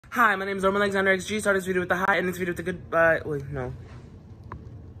Hi, my name is Roman Alexander XG. Start this video with the hi, and this video with the goodbye. Wait, no.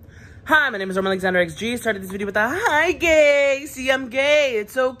 Hi, my name is Roman Alexander XG. Started this video with the hi, gay. See, I'm gay.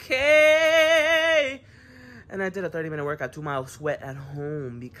 It's okay. And I did a 30-minute workout, 2-mile sweat at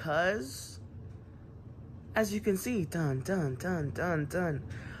home because, as you can see, dun.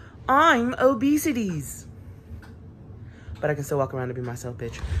 I'm obesities. But I can still walk around and be myself,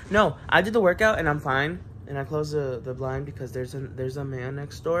 bitch. No, I did the workout and I'm fine. And I closed the blind because there's a man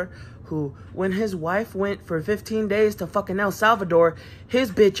next door who, when his wife went for 15 days to fucking El Salvador,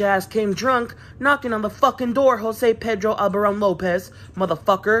 his bitch ass came drunk, knocking on the fucking door. Jose Pedro Albaron Lopez,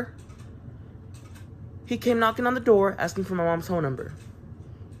 motherfucker. He came knocking on the door, asking for my mom's phone number.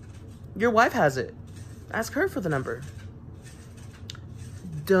 Your wife has it. Ask her for the number.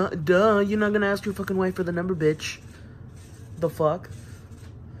 Duh, you're not gonna ask your fucking wife for the number, bitch. The fuck?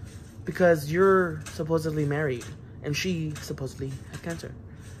 Because you're supposedly married, and she supposedly had cancer.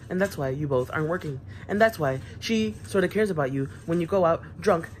 And that's why you both aren't working. And that's why she sort of cares about you when you go out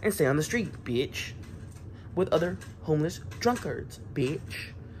drunk and stay on the street, bitch. With other homeless drunkards,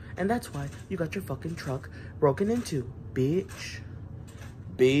 bitch. And that's why you got your fucking truck broken into, bitch.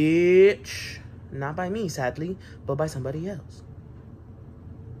 Bitch. Not by me, sadly, but by somebody else.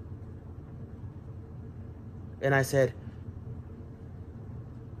 And I said,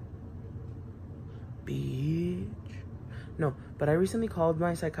 bitch. No, but I recently called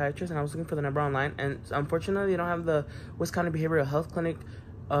my psychiatrist and I was looking for the number online, and unfortunately they don't have the West County Behavioral Health Clinic,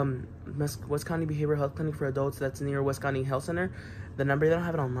 West County Behavioral Health Clinic for adults that's near West County Health Center. The number, they don't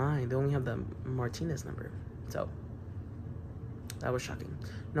have it online. They only have the Martinez number. So that was shocking.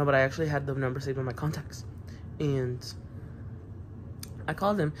 No, but I actually had the number saved in my contacts, and I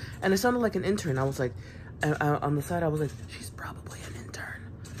called him and it sounded like an intern. I was like, on the side I was like, she's probably an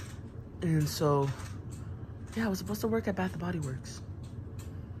intern. And so yeah, I was supposed to work at Bath & Body Works.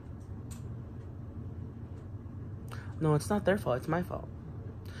 No, it's not their fault. It's my fault.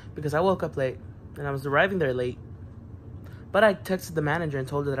 Because I woke up late. And I was arriving there late. But I texted the manager and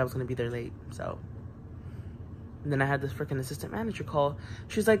told her that I was going to be there late. So. And then I had this freaking assistant manager call.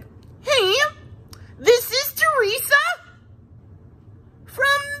 She's like, hey, this is Teresa from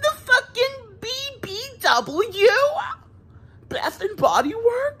the fucking BBW. Bath & Body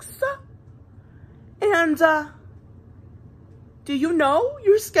Works. And, do you know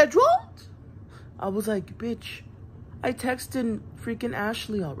you're scheduled? I was like, bitch, I texted freaking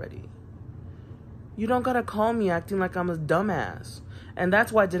Ashley already. You don't gotta call me acting like I'm a dumbass. And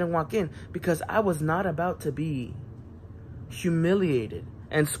that's why I didn't walk in, because I was not about to be humiliated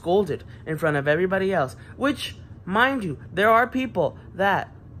and scolded in front of everybody else. Which, mind you, there are people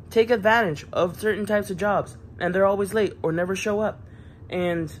that take advantage of certain types of jobs, and they're always late or never show up.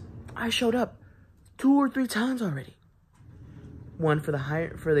 And I showed up 2 or 3 times already. One for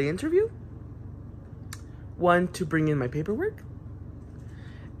the interview, one to bring in my paperwork,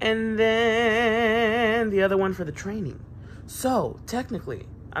 and then the other one for the training. So technically,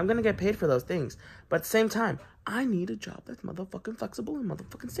 I'm gonna get paid for those things, but at the same time, I need a job that's motherfucking flexible and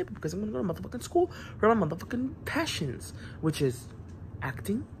motherfucking stable, because I'm gonna go to motherfucking school for my motherfucking passions, which is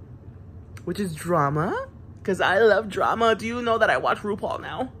acting, which is drama, because I love drama. Do you know that I watch RuPaul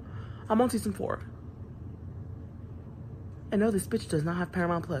now? I'm on season 4. I know this bitch does not have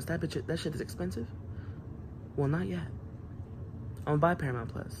Paramount Plus. That shit is expensive. Well, not yet. I'm gonna buy Paramount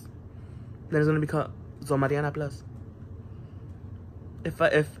Plus. Then it's gonna be called Zomariana Plus. If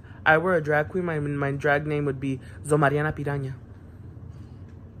I were a drag queen, my drag name would be Zomariana Piraña.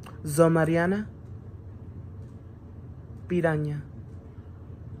 Zomariana Piraña.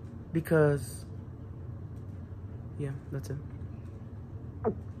 Because, yeah, that's it.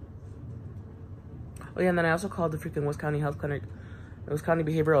 Oh yeah, and then I also called the freaking West County Health Clinic, West County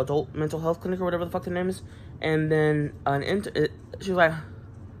Behavioral Adult Mental Health Clinic, or whatever the fuck the name is. And then she was like,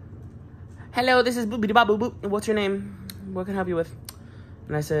 hello, this is boopity bop boop boop. What's your name? What can I help you with?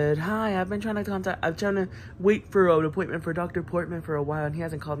 And I said, hi, I'm trying to wait for an appointment for Dr. Portman for a while, and he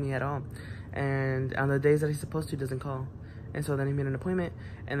hasn't called me at all. And on the days that he's supposed to, doesn't call. And so then he made an appointment,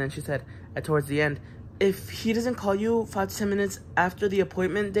 and then she said, towards the end, if he doesn't call you 5 to 10 minutes after the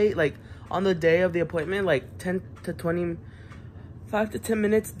appointment date, like on the day of the appointment, like 5 to 10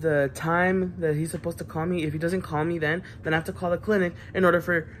 minutes, the time that he's supposed to call me, if he doesn't call me then I have to call the clinic in order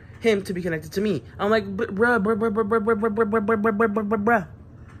for him to be connected to me. I'm like, bruh.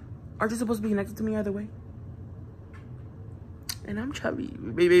 Aren't you supposed to be connected to me either way? And I'm chubby.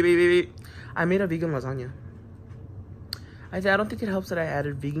 I made a vegan lasagna. I don't think it helps that I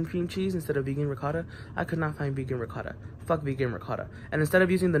added vegan cream cheese instead of vegan ricotta. I could not find vegan ricotta. Fuck vegan ricotta. And instead of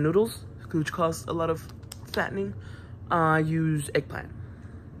using the noodles, which cause a lot of fattening, I use eggplant.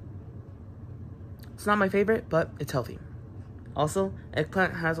 It's not my favorite, but it's healthy. Also,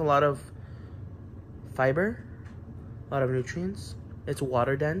 eggplant has a lot of fiber, a lot of nutrients. It's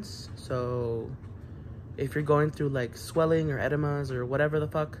water dense, so if you're going through like swelling or edemas or whatever the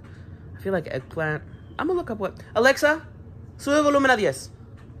fuck, I feel like eggplant. I'm gonna look up what. Alexa, sube volumen a 10.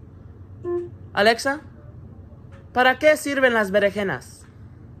 Alexa, ¿para qué sirven las berenjenas?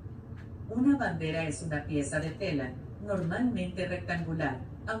 Una bandera es una pieza de tela, normalmente rectangular,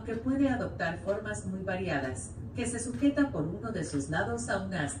 aunque puede adoptar formas muy variadas, que se sujeta por uno de sus lados a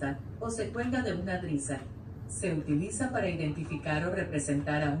un asta o se cuelga de una drisa. Se utiliza para identificar o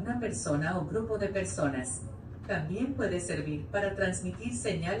representar a una persona o grupo de personas. También puede servir para transmitir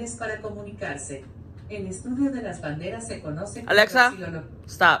señales para comunicarse. El estudio de las banderas se conoce como Alexa,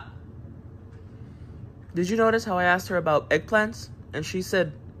 stop. Did you notice how I asked her about eggplants? And she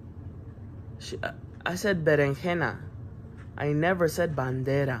said, I said berenjena. I never said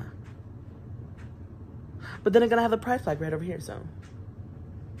bandera. But then I'm gonna have the pride flag right over here, so.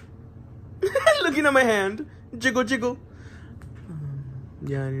 Looking at my hand. Jiggle, jiggle.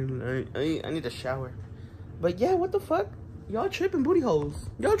 Yeah, I need a shower. But yeah, what the fuck? Y'all tripping booty holes.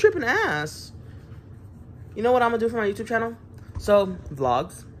 Y'all tripping ass. You know what I'm gonna do for my YouTube channel? So,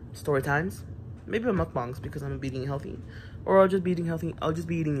 vlogs, story times, maybe a mukbangs because I'm eating healthy. Or I'll just be eating healthy. I'll just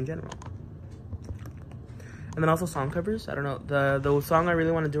be eating in general. And then also song covers. I don't know. The song I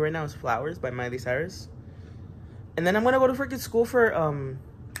really want to do right now is Flowers by Miley Cyrus. And then I'm gonna go to freaking school for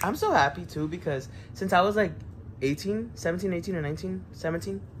I'm so happy too because since I was like 17, 18 or 19,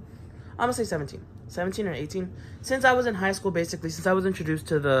 17. I'm gonna say 17 or 18. Since I was in high school, basically, since I was introduced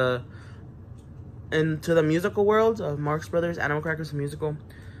to the musical world of Marx Brothers, Animal Crackers, musical.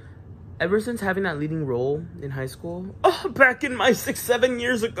 Ever since having that leading role in high school, back in my 6-7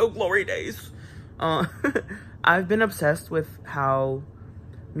 years ago glory days, I've been obsessed with how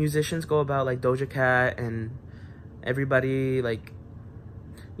musicians go about, like Doja Cat and everybody, like,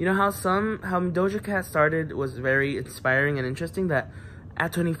 you know how Doja Cat started was very inspiring and interesting, that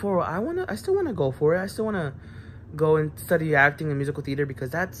at 24 I still want to go for it. I still want to go and study acting and musical theater because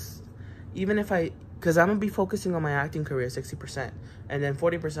that's, even if because I'm gonna be focusing on my acting career 60%, and then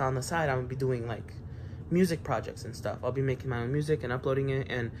 40% on the side I'm gonna be doing like music projects and stuff. I'll be making my own music and uploading it,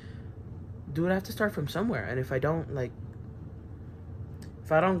 and dude, I have to start from somewhere. And if I don't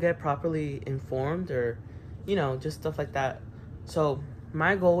get properly informed, or you know, just stuff like that. So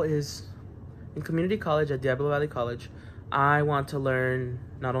my goal is in community college at Diablo Valley College, I want to learn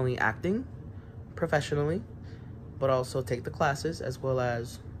not only acting professionally, but also take the classes as well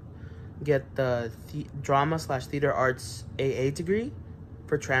as get the drama/theater arts AA degree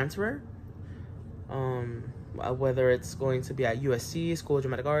for transfer. Whether it's going to be at USC, School of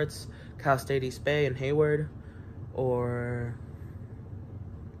Dramatic Arts, Cal State East Bay and Hayward, or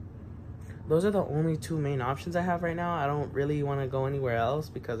those are the only two main options I have right now. I don't really want to go anywhere else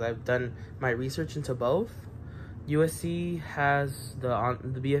because I've done my research into both. USC has the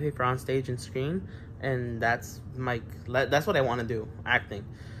BFA for on stage and screen, and that's what I want to do, acting.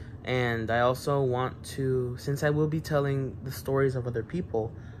 And I also want to, since I will be telling the stories of other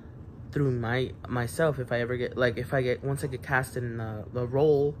people through myself, once I get casted in the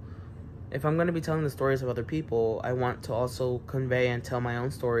role, if I'm going to be telling the stories of other people, I want to also convey and tell my own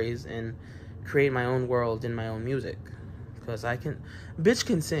stories and create my own world in my own music. Because bitch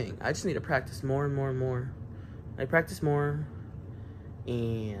can sing. I just need to practice more and more and more. I practice more,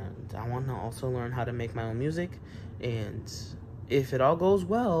 and I want to also learn how to make my own music. And if it all goes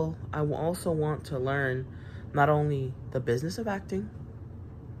well, I will also want to learn not only the business of acting,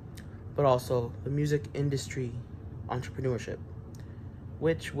 but also the music industry entrepreneurship,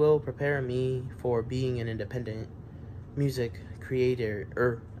 which will prepare me for being an independent music creator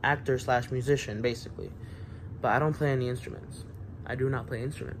or actor/musician, basically. But I don't play any instruments. I do not play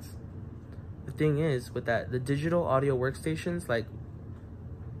instruments. The thing is, with that, the digital audio workstations like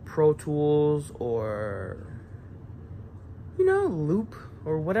Pro Tools or, you know, Loop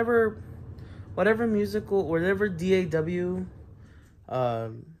or whatever musical, whatever DAW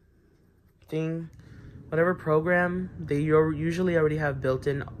thing, whatever program, they usually already have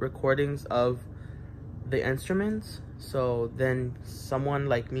built-in recordings of the instruments. So then someone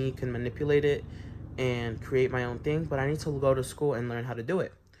like me can manipulate it and create my own thing. But I need to go to school and learn how to do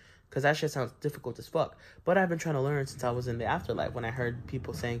it, because that shit sounds difficult as fuck. But I've been trying to learn since I was in the afterlife, when I heard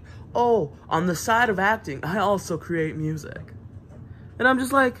people saying, oh, on the side of acting, I also create music. And I'm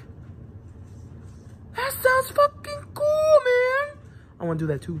just like, that sounds fucking cool, man. I want to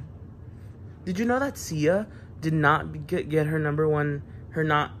do that too. Did you know that Sia did not get her number one,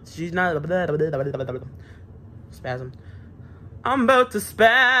 she's not, spasm. I'm about to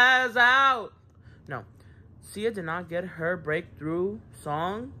spaz out. No. Sia did not get her breakthrough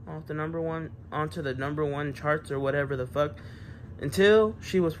song onto the number one charts or whatever the fuck until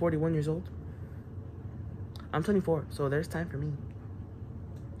she was 41 years old. I'm 24, so there's time for me.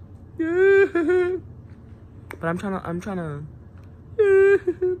 But I'm trying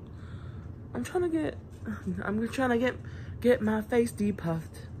to get my face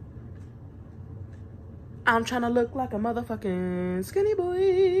depuffed. I'm trying to look like a motherfucking skinny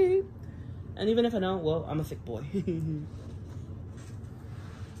boy. And even if I don't, well, I'm a thick boy.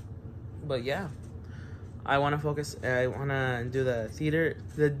 But yeah, I want to focus. I want to do the theater,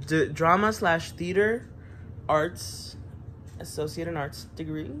 the drama/theater arts, associate in arts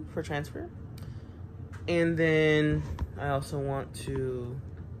degree for transfer. And then I also want to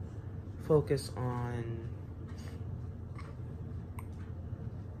focus on,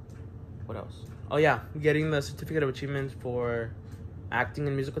 what else? Oh yeah, getting the certificate of achievement for acting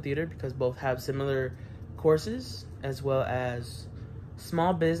and musical theater, because both have similar courses, as well as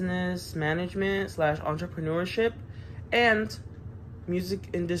small business management / entrepreneurship and music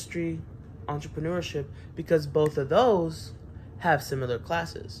industry entrepreneurship, because both of those have similar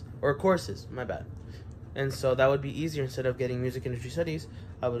classes or courses, my bad. And so that would be easier. Instead of getting music industry studies,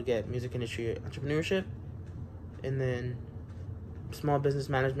 I would get music industry entrepreneurship, and then small business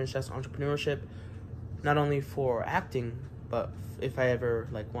management / entrepreneurship, not only for acting, but if I ever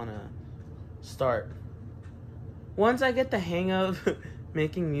like want to start, once I get the hang of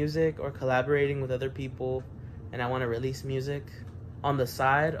making music or collaborating with other people, and I want to release music on the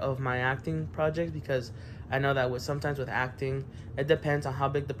side of my acting project, because I know that sometimes with acting, it depends on how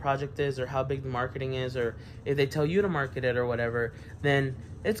big the project is or how big the marketing is, or if they tell you to market it or whatever, then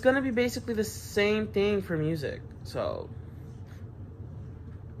it's going to be basically the same thing for music. So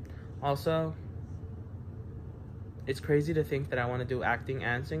also, it's crazy to think that I want to do acting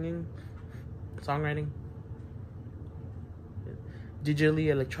and singing, songwriting, digitally,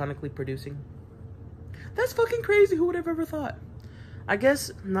 electronically producing. That's fucking crazy. Who would have ever thought? I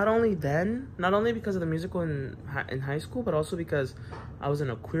guess not only because of the musical in high school, but also because I was in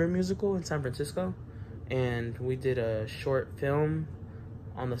a queer musical in San Francisco, and we did a short film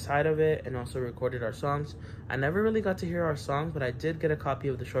on the side of it, and also recorded our songs. I never really got to hear our songs, but I did get a copy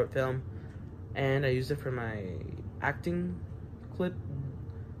of the short film, and I used it for my acting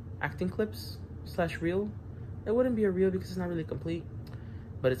clips / reel. It wouldn't be a reel because it's not really complete,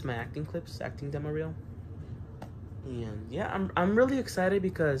 but it's my acting demo reel. And yeah, I'm really excited,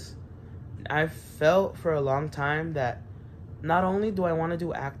 because I've felt for a long time that not only do I want to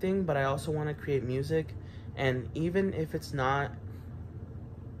do acting, but I also want to create music. And even if it's not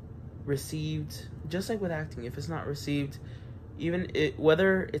received, just like with acting, if it's not received,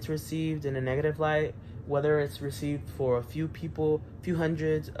 whether it's received in a negative light, whether it's received for a few people, few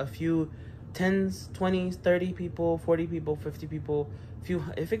hundreds, a few tens, 20s, 30 people, 40 people, 50 people,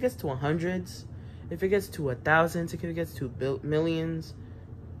 if it gets to hundreds, if it gets to 1,000, if it gets to millions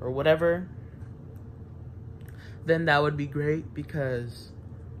or whatever, then that would be great, because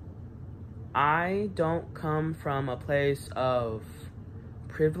I don't come from a place of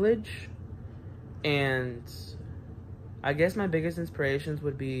privilege. And I guess my biggest inspirations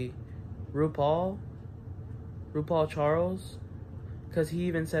would be RuPaul Charles, because he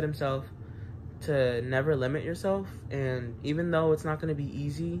even said himself to never limit yourself. And even though it's not going to be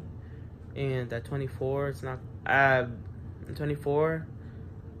easy, and at 24, it's not, 24,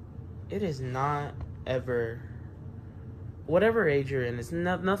 it is not ever, whatever age you're in, it's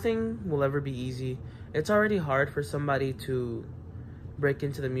nothing will ever be easy. It's already hard for somebody to break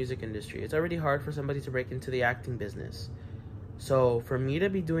into the music industry. It's already hard for somebody to break into the acting business. So for me to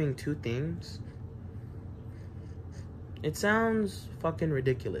be doing two things, it sounds fucking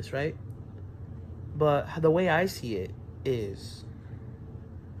ridiculous, right? But the way I see it is,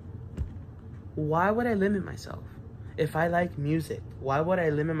 why would I limit myself? If I like music, why would I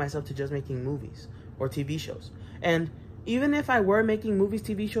limit myself to just making movies or TV shows? And even if I were making movies,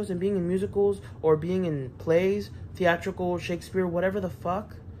 TV shows, and being in musicals or being in plays, theatrical, Shakespeare, whatever the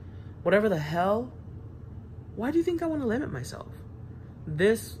fuck, whatever the hell, why do you think I want to limit myself?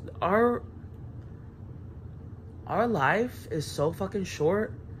 Our life is so fucking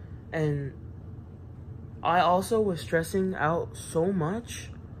short. And I also was stressing out so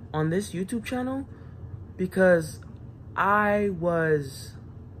much on this YouTube channel, because I was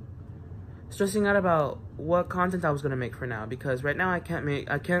stressing out about what content I was gonna make for now, because right now I don't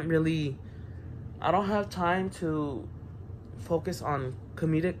have time to focus on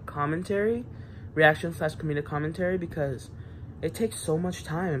comedic commentary, reaction / comedic commentary, because it takes so much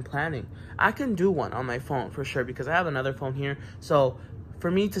time and planning. I can do one on my phone for sure, because I have another phone here, so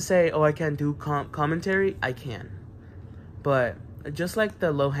for me to say, oh, I can't do commentary, I can. But just like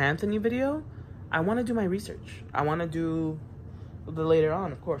the Lohanthony video, I want to do my research. I want to do the later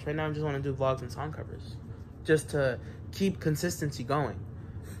on, of course. Right now, I just want to do vlogs and song covers, just to keep consistency going,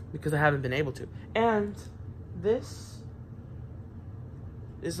 because I haven't been able to. And this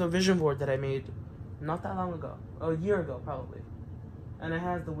is a vision board that I made not that long ago, a year ago probably, and it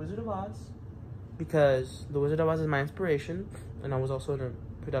has the Wizard of Oz, because the Wizard of Oz is my inspiration, and I was also in a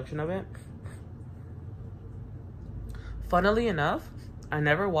production of it. Funnily enough, I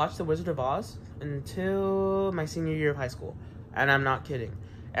never watched the Wizard of Oz until my senior year of high school, and I'm not kidding.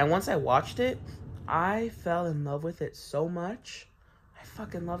 And once I watched it, I fell in love with it so much. I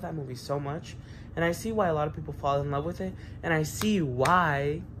fucking love that movie so much, and I see why a lot of people fall in love with it, and I see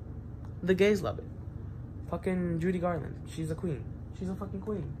why the gays love it. Fucking Judy Garland, she's a queen. She's a fucking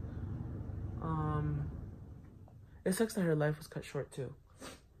queen. It sucks that her life was cut short too.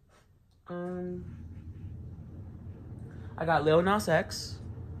 I got Lil Nas X,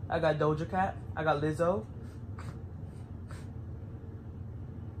 I got Doja Cat, I got Lizzo.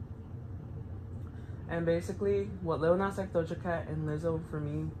 And basically, what Lil Nas X, Doja Cat, and Lizzo for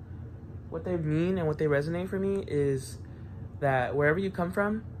me, what they mean and what they resonate for me is that wherever you come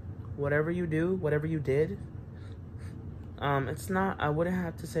from, whatever you do, whatever you did, it's not, I wouldn't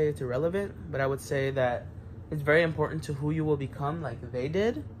have to say it's irrelevant, but I would say that it's very important to who you will become, like they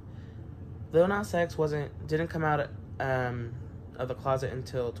did. Lil Nas X didn't come out of the closet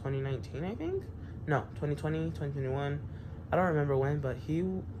until 2019, I think? No, 2020, 2021. I don't remember when,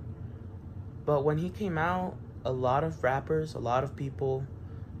 but when he came out, a lot of rappers, a lot of people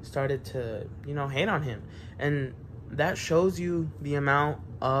started to, you know, hate on him. And that shows you the amount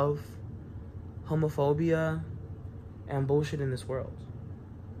of homophobia and bullshit in this world.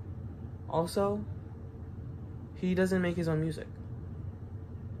 Also, he doesn't make his own music.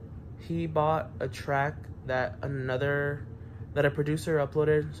 He bought a track that a producer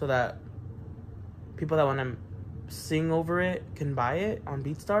uploaded so that people that want to sing over it can buy it on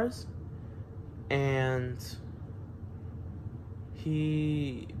BeatStars. And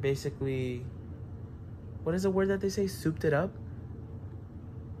he basically, what is the word that they say? Souped it up?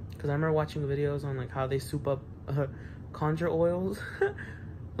 Because I remember watching videos on like how they soup up conjure oils.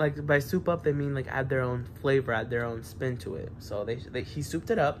 Like by soup up, they mean like add their own flavor, add their own spin to it. So he souped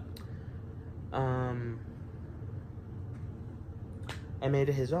it up. And made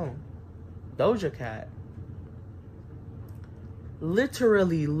it his own. Doja Cat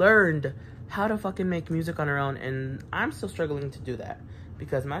literally learned how to fucking make music on her own, and I'm still struggling to do that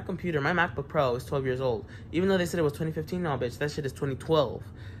because my computer, my MacBook Pro, is 12 years old. Even though they said it was 2015, no, bitch, that shit is 2012.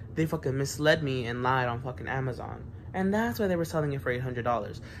 They fucking misled me and lied on fucking Amazon. And that's why they were selling it for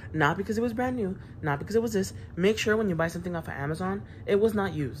 $800. Not because it was brand new, not because it was this. Make sure when you buy something off of Amazon, it was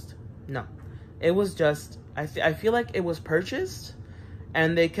not used. No. It was just, I feel like it was purchased,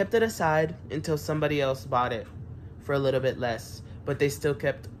 and they kept it aside until somebody else bought it for a little bit less. But they still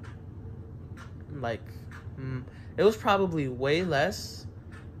kept, like, it was probably way less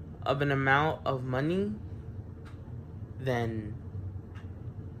of an amount of money than,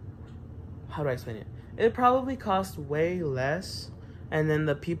 how do I explain it? It probably cost way less, and then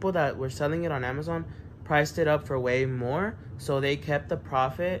the people that were selling it on Amazon priced it up for way more, so they kept the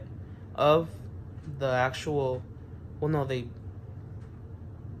profit of the actual, well, no, they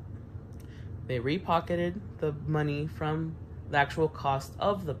repocketed the money from the actual cost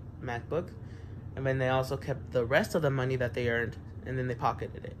of the MacBook, and then they also kept the rest of the money that they earned, and then they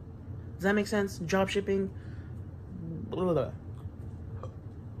pocketed it. Does that make sense? Drop shipping. Blah, blah,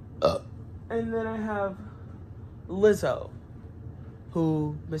 blah. And then I have Lizzo,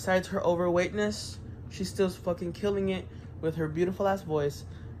 who, besides her overweightness, she's still fucking killing it with her beautiful ass voice.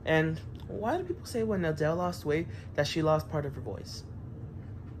 And why do people say when Adele lost weight that she lost part of her voice?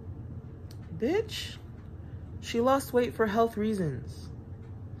 Bitch, she lost weight for health reasons.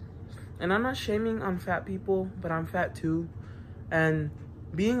 And I'm not shaming on fat people, but I'm fat too. And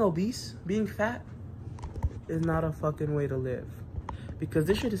being obese, being fat, is not a fucking way to live. Because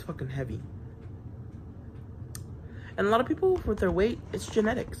this shit is fucking heavy. And a lot of people with their weight, it's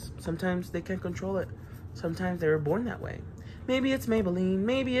genetics. Sometimes they can't control it. Sometimes they were born that way. Maybe it's Maybelline.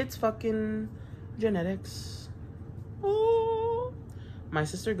 Maybe it's fucking genetics. Oh. My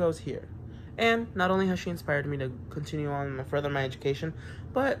sister goes here. And not only has she inspired me to continue on and further my education,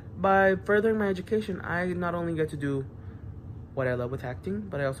 but by furthering my education, I not only get to do what I love with acting,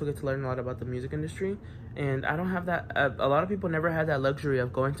 but I also get to learn a lot about the music industry. And I don't have that, a lot of people never had that luxury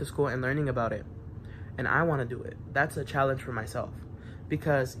of going to school and learning about it. And I want to do it. That's a challenge for myself.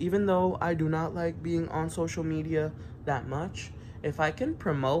 Because even though I do not like being on social media that much, if I can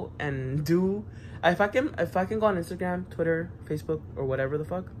promote and do, if I can go on Instagram, Twitter, Facebook, or whatever the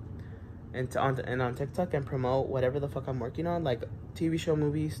fuck, and on TikTok and promote whatever the fuck I'm working on, like TV show,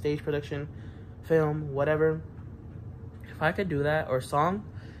 movie, stage production, film, whatever. If I could do that, or song,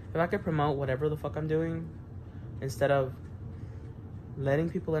 if I could promote whatever the fuck I'm doing, instead of letting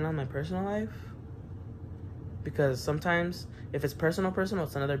people in on my personal life, because sometimes if it's personal,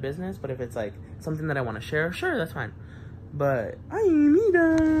 it's another business. But if it's like something that I want to share, sure, that's fine. But I need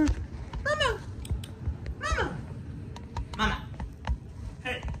a mama.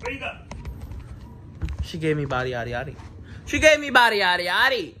 Hey, where you go? She gave me body yaddy yaddy. She gave me body yaddy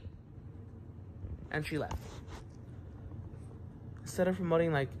yaddy, and she left. Instead of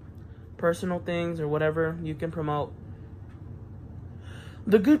promoting like personal things or whatever, you can promote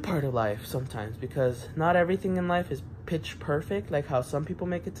the good part of life sometimes, because not everything in life is pitch perfect like how some people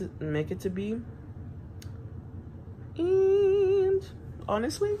make it to be. And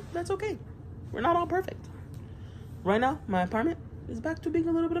honestly, that's okay. We're not all perfect. Right now, my apartment is back to being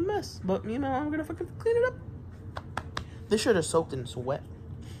a little bit of a mess, but me and my mom are gonna fucking clean it up. This shirt is soaked and sweat.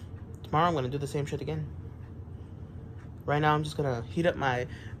 Tomorrow I'm gonna do the same shit again. Right now I'm just gonna heat up my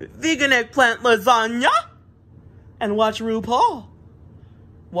vegan eggplant lasagna and watch RuPaul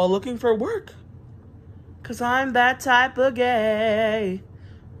while looking for work. Cause I'm that type of gay.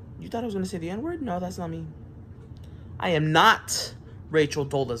 You thought I was gonna say the N-word? No, that's not me. I am not Rachel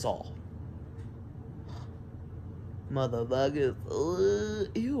Dolezal. Motherfuckers.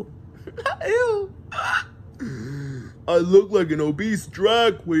 Ew. Ew. I look like an obese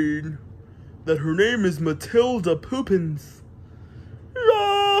drag queen that her name is Matilda Poopins.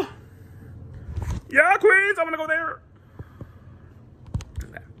 Yeah. Yeah, queens, I'm gonna go there.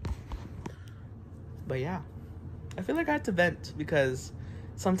 Okay. But yeah, I feel like I have to vent, because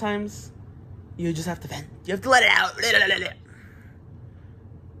sometimes you just have to vent. You have to let it out.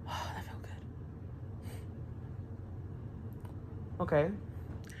 Oh, that felt good. Okay.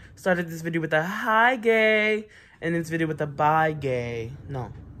 Started this video with a hi gay, and this video with a bye gay.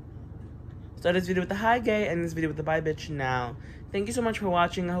 No. Started this video with the hi gay, and this video with the bye bitch now. Thank you so much for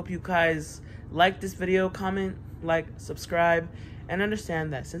watching. I hope you guys like this video. Comment, like, subscribe, and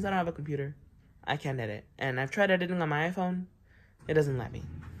understand that since I don't have a computer, I can't edit. And I've tried editing on my iPhone. It doesn't let me.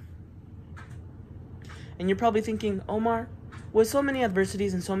 And you're probably thinking, Omar, with so many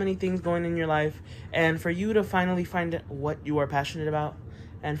adversities and so many things going in your life, and for you to finally find what you are passionate about,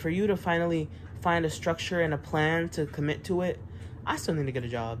 and for you to finally find a structure and a plan to commit to it, I still need to get a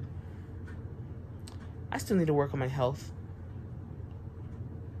job. I still need to work on my health,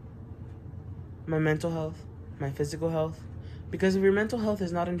 my mental health, my physical health. Because if your mental health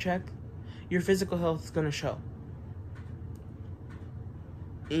is not in check, your physical health is going to show.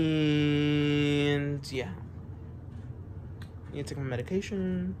 And yeah, I need to take my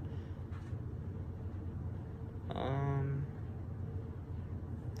medication.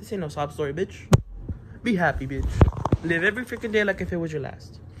 This ain't no sob story, bitch. Be happy, bitch. Live every freaking day like if it was your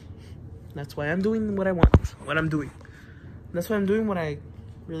last. That's why I'm doing what I want. What I'm doing. That's why I'm doing what I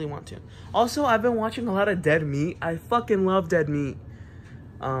really want to. Also, I've been watching a lot of Dead Meat. I fucking love Dead Meat.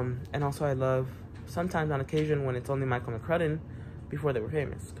 And also I love, sometimes on occasion, when it's only Michael McCrudden before they were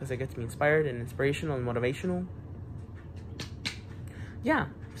famous. Because it gets me inspired and inspirational and motivational. Yeah.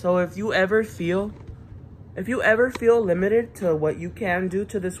 So if you ever feel limited to what you can do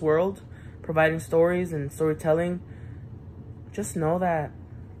to this world, providing stories and storytelling, just know that.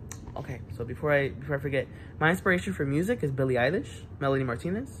 Okay, so before I forget, my inspiration for music is Billie Eilish, Melanie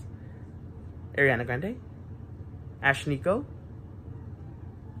Martinez, Ariana Grande, Ash Nico.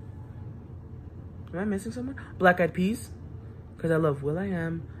 Am I missing someone? Black Eyed Peas, because I love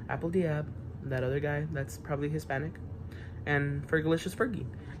will.i.am, Apple Diab, that other guy that's probably Hispanic, and Fergalicious Fergie.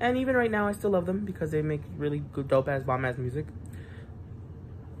 And even right now, I still love them because they make really good, dope-ass, bomb-ass music.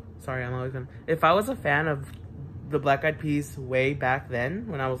 Sorry, I'm always gonna... If I was a fan of the Black Eyed Peas way back then,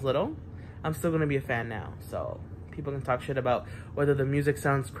 when I was little, I'm still gonna be a fan now. So, people can talk shit about whether the music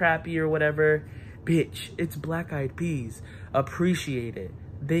sounds crappy or whatever. Bitch, it's Black Eyed Peas. Appreciate it.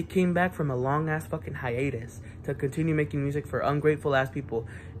 They came back from a long-ass fucking hiatus to continue making music for ungrateful-ass people.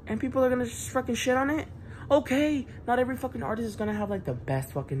 And people are gonna just fucking shit on it? Okay, not every fucking artist is gonna have, like, the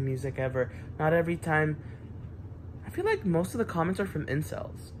best fucking music ever. Not every time. I feel like most of the comments are from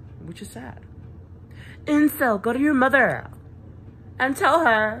incels, which is sad. Incel, go to your mother and tell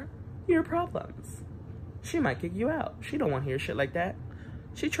her your problems. She might kick you out. She don't want to hear shit like that.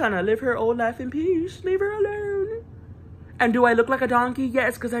 She trying to live her old life in peace. Leave her alone. And do I look like a donkey?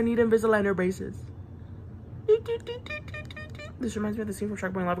 Yes, because I need Invisalign braces. This reminds me of the scene from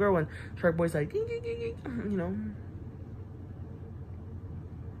Shark Boy and Love Girl when Shark Boy's like, you know.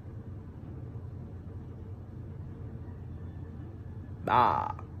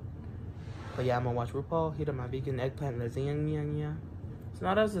 But yeah, I'm gonna watch RuPaul, heat up my vegan eggplant lasagna. It's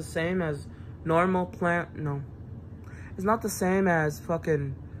not as the same as normal plant. No, it's not the same as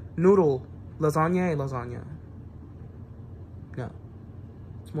fucking noodle lasagna. No,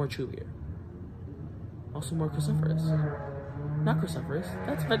 it's more chewier. Also more cruciferous. Not cruciferous.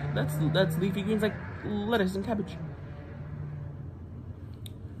 That's leafy greens like lettuce and cabbage.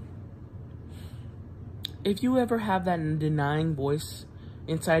 If you ever have that denying voice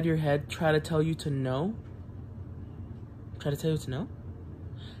inside your head tries to tell you to know. Try to tell you to know.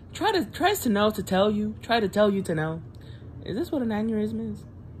 Tries to know to tell you. Try to tell you to know. Is this what an aneurysm is?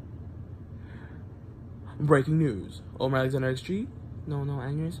 Breaking news. Omar Alexander XG? No,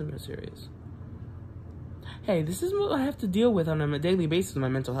 aneurysm is serious. Hey, this is what I have to deal with on a daily basis with my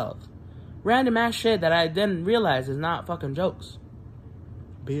mental health. Random ass shit that I then realize is not fucking jokes.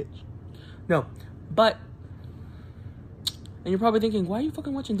 Bitch. No, but... And you're probably thinking, why are you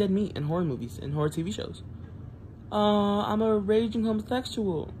fucking watching dead meat and horror movies and horror TV shows? I'm a raging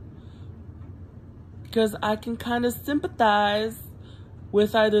homosexual. Because I can kind of sympathize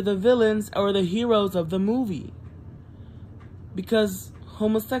with either the villains or the heroes of the movie. Because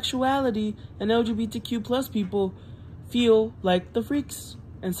homosexuality and LGBTQ plus people feel like the freaks.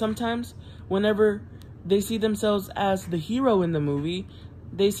 And sometimes, whenever they see themselves as the hero in the movie,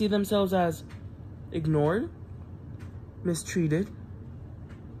 they see themselves as ignored, mistreated,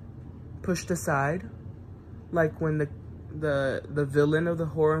 pushed aside. Like when the villain of the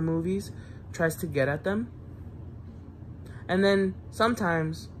horror movies tries to get at them. And then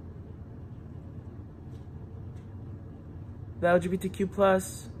sometimes the LGBTQ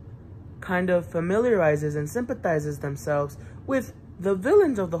plus kind of familiarizes and sympathizes themselves with the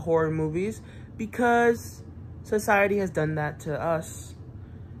villains of the horror movies because society has done that to us.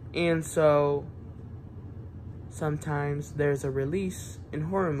 And so sometimes there's a release in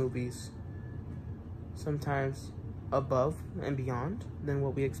horror movies, sometimes above and beyond than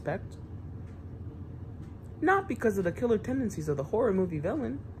what we expect. Not because of the killer tendencies of the horror movie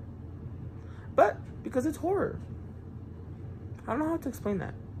villain, but because it's horror. I don't know how to explain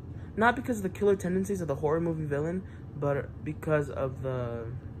that. Not because of the killer tendencies of the horror movie villain, but because of the,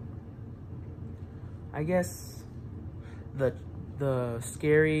 I guess, the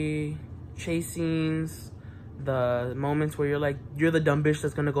scary chase scenes, the moments where you're like, you're the dumb bitch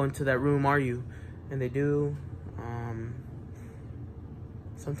that's gonna go into that room, are you? And they do.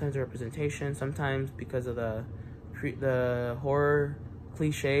 Sometimes the representation, sometimes because of the horror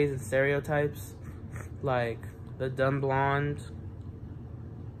cliches and stereotypes, like the dumb blonde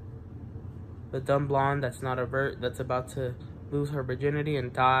that's not that's about to lose her virginity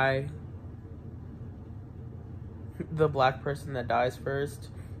and die, the black person that dies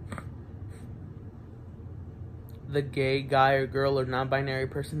first, the gay guy or girl or non-binary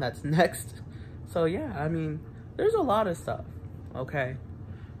person that's next. So yeah, I mean, there's a lot of stuff, okay?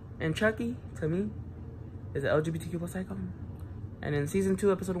 And Chucky, to me, is an LGBTQ plus icon. And in season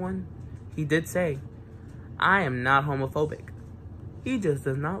 2, episode 1, he did say, I am not homophobic. He just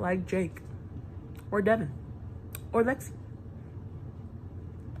does not like Jake, or Devin, or Lexi.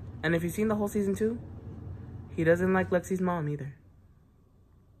 And if you've seen the whole season 2, he doesn't like Lexi's mom either.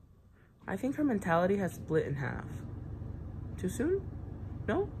 I think her mentality has split in half. Too soon?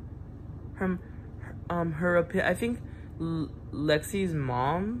 No? I think Lexi's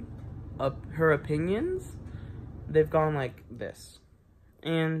mom, her opinions, they've gone like this.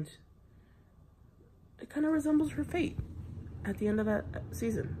 And it kind of resembles her fate at the end of that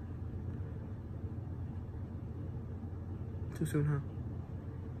season. Too soon, huh?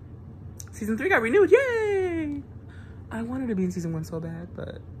 Season 3 got renewed, yay! I wanted to be in season 1 so bad,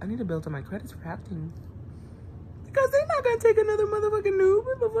 but I need to build up my credits for acting. Because they're not gonna take another motherfucking noob,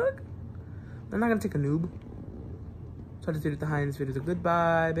 what the fuck? They're not gonna take a noob. So this video to high, and this video to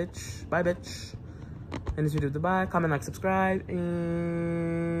goodbye, bitch. Bye, bitch. And this video to bye. Comment, like, subscribe,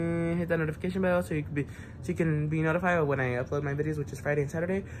 and hit that notification bell so you can be notified of when I upload my videos, which is Friday and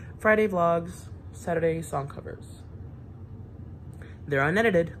Saturday. Friday vlogs, Saturday song covers. They're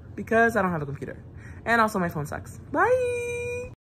unedited because I don't have a computer. And also my phone sucks. Bye!